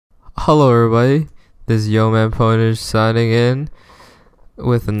Hello everybody, this is yomanpwnage signing in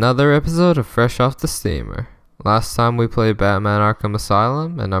with another episode of Fresh Off the Steamer. Last time we played Batman Arkham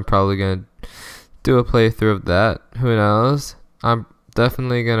Asylum, and I'm probably gonna do a playthrough of that. Who knows? I'm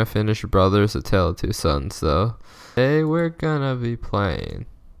definitely gonna finish Brothers: A Tale of Two Sons though. Today we're gonna be playing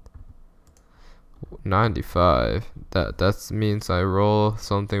 95. That means I roll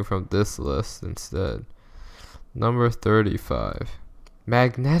something from this list instead. Number 35.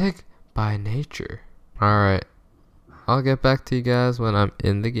 Magnetic by nature. Alright. I'll get back to you guys when I'm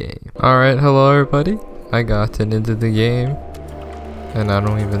in the game. Alright, hello everybody. I gotten into the game. And I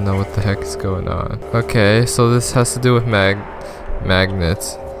don't even know what the heck is going on. Okay, so this has to do with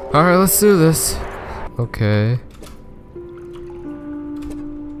magnets. Alright, let's do this. Okay.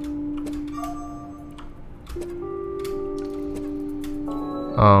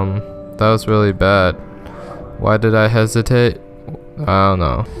 That was really bad. Why did I hesitate? I don't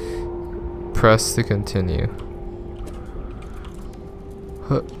know. Press to continue.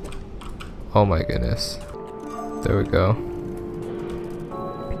 Huh. Oh my goodness. There we go.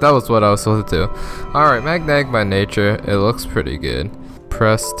 That was what I was supposed to do. Alright, magnetic by nature. It looks pretty good.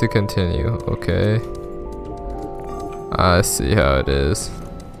 Press to continue. Okay. I see how it is.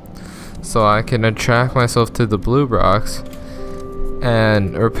 So I can attract myself to the blue rocks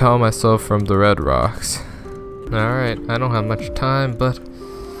and repel myself from the red rocks. Alright, I don't have much time, but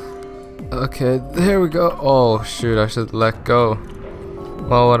okay, there we go. Oh shoot, I should let go.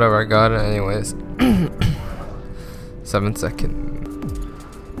 Well, whatever, I got it anyways. 7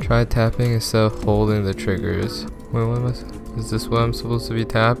 seconds. Try tapping instead of holding the triggers. Wait, is this what I'm supposed to be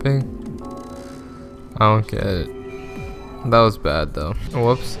tapping? I don't get it. That was bad though.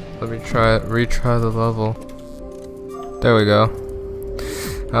 Whoops, let me retry the level. There we go.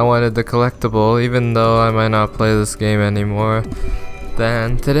 I wanted the collectible, even though I might not play this game anymore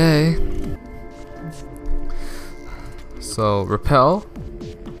than today. So, repel.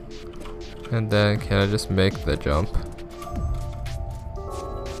 And then, can I just make the jump?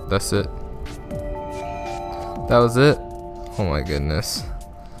 That's it. That was it? Oh my goodness.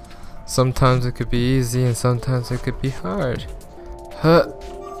 Sometimes it could be easy and sometimes it could be hard. Huh.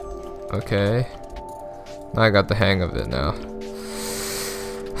 Okay. I got the hang of it now.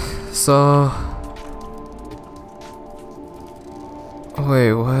 So,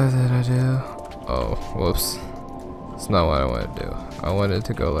 wait, what did I do? Oh, whoops. It's not what I wanted to do. I wanted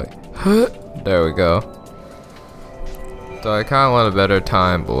to go like, huh? There we go. So I kind of want a better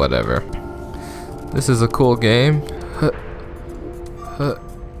time, but whatever. This is a cool game. Huh. Huh.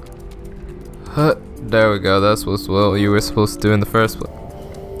 Huh. There we go. That's what you were supposed to do in the first place.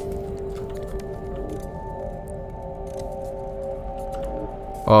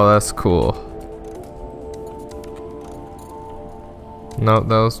 Oh, that's cool. No,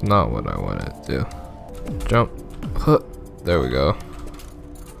 that was not what I wanted to do. Jump. Huh. There we go.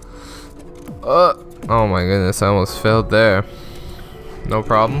 Oh my goodness, I almost failed there. No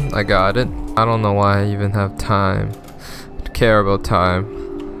problem, I got it. I don't know why I even have time to care about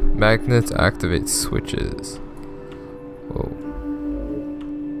time. Magnets activate switches. Whoa.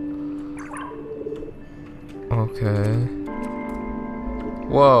 Okay.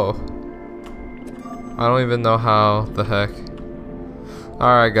 Whoa. I don't even know how the heck.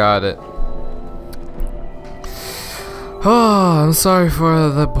 Alright, got it. Oh, I'm sorry for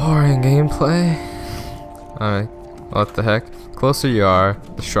the boring gameplay. Alright, what the heck? The closer you are,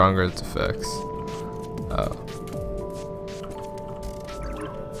 the stronger its effects. Oh.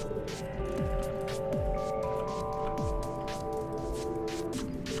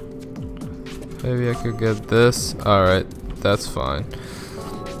 Maybe I could get this. Alright, that's fine.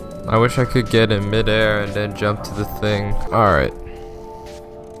 I wish I could get in midair and then jump to the thing. Alright.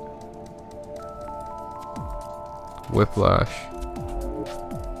 Whiplash.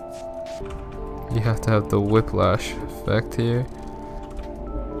 You have to have the whiplash effect here.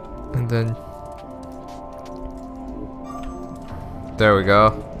 And then there we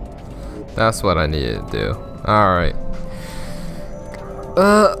go. That's what I needed to do. Alright.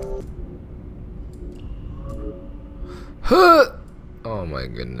 Oh my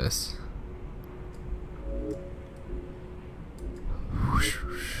goodness.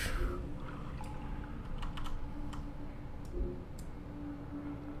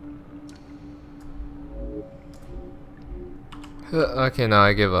 Okay, now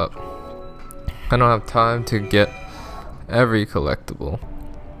I give up. I don't have time to get every collectible.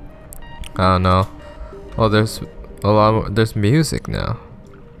 I don't know. Oh, there's a lot more. There's music now.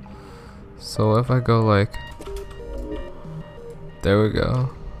 So if I go like, there we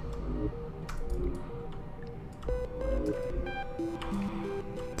go.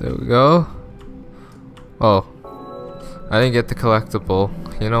 There we go. Oh, I didn't get the collectible.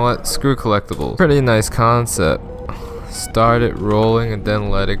 You know what? Screw collectibles. Pretty nice concept. Start it rolling and then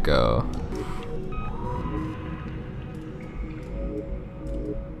let it go.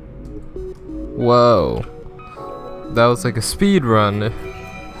 Whoa. That was like a speed run.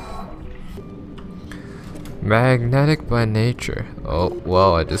 Magnetic by nature. Oh,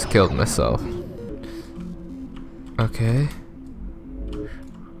 well, I just killed myself. Okay.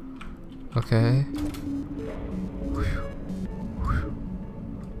 Okay.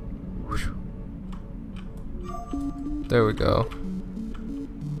 There we go.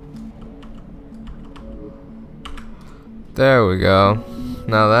 There we go.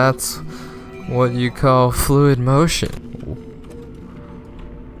 Now that's what you call fluid motion.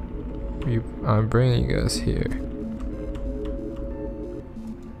 I'm bringing you guys here.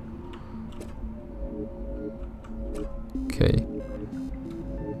 Okay.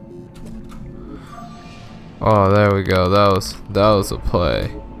 Oh, there we go. That was a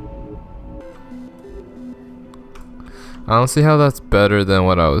play. I don't see how that's better than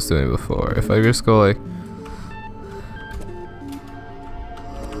what I was doing before. If I just go like,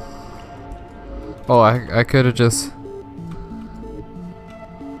 oh, I could have just.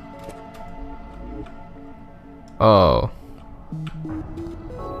 Oh.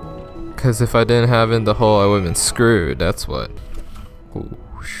 Because if I didn't have in the hole, I would have been screwed. That's what. Ooh.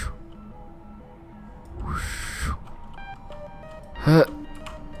 Huh.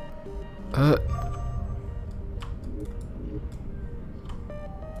 Huh.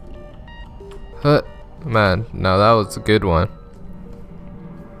 Man, now that was a good one.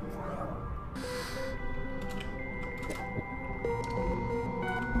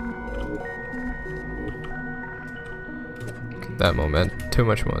 That moment, too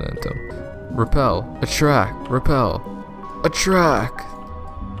much momentum. Repel, attract, repel, attract,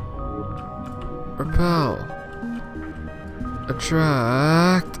 repel,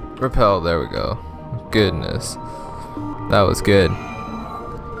 attract, repel. There we go. Goodness, that was good.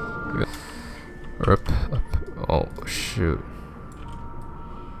 Oh shoot.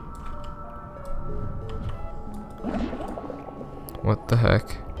 What the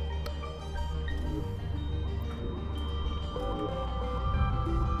heck?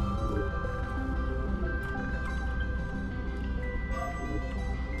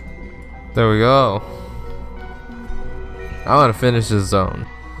 There we go. I want to finish this zone.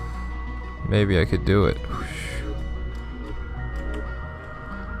 Maybe I could do it.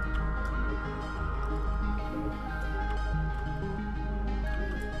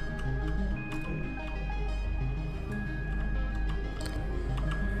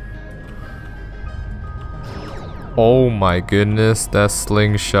 Oh my goodness, that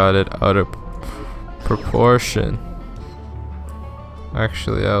slingshotted out of proportion.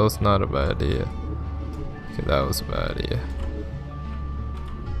 Actually, that was not a bad idea. Okay, that was a bad idea.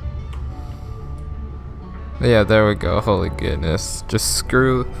 Yeah, there we go. Holy goodness. Just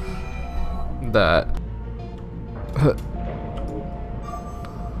screw that.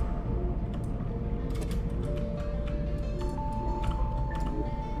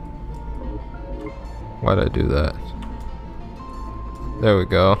 Why'd I do that? There we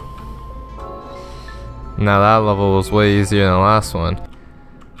go. Now that level was way easier than the last one.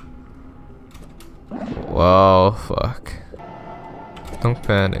 Whoa, fuck. Don't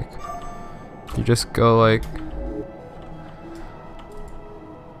panic. You just go like...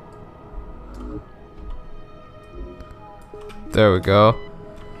 There we go.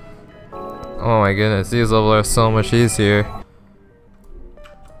 Oh my goodness, these levels are so much easier.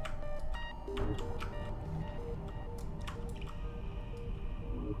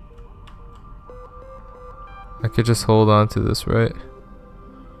 I could just hold on to this, right?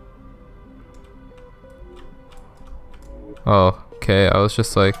 Oh, okay. I was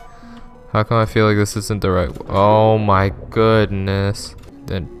just like, how come I feel like this isn't the right? Oh my goodness.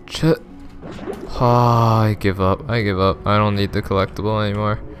 Then oh, I give up. I give up. I don't need the collectible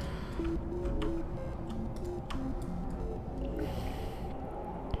anymore.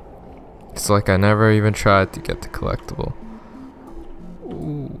 It's like I never even tried to get the collectible.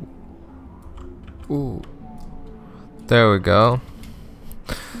 Ooh. Ooh. There we go.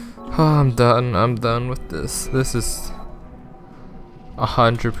 Oh, I'm done. I'm done with this. This is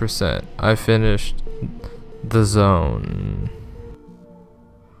 100%. I finished the zone.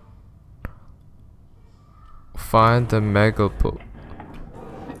 Find the megapo.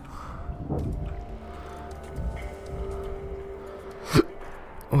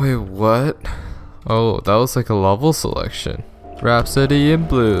 Wait, what? Oh, that was like a level selection. Rhapsody in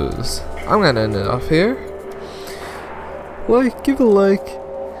Blues. I'm gonna end it off here. Like, give a like,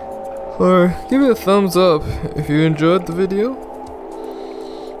 Or give it a thumbs up if you enjoyed the video.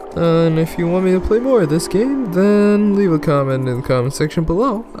 And if you want me to play more of this game, then leave a comment in the comment section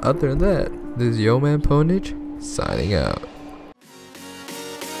below. Other than that, this is yomanpwnage signing out.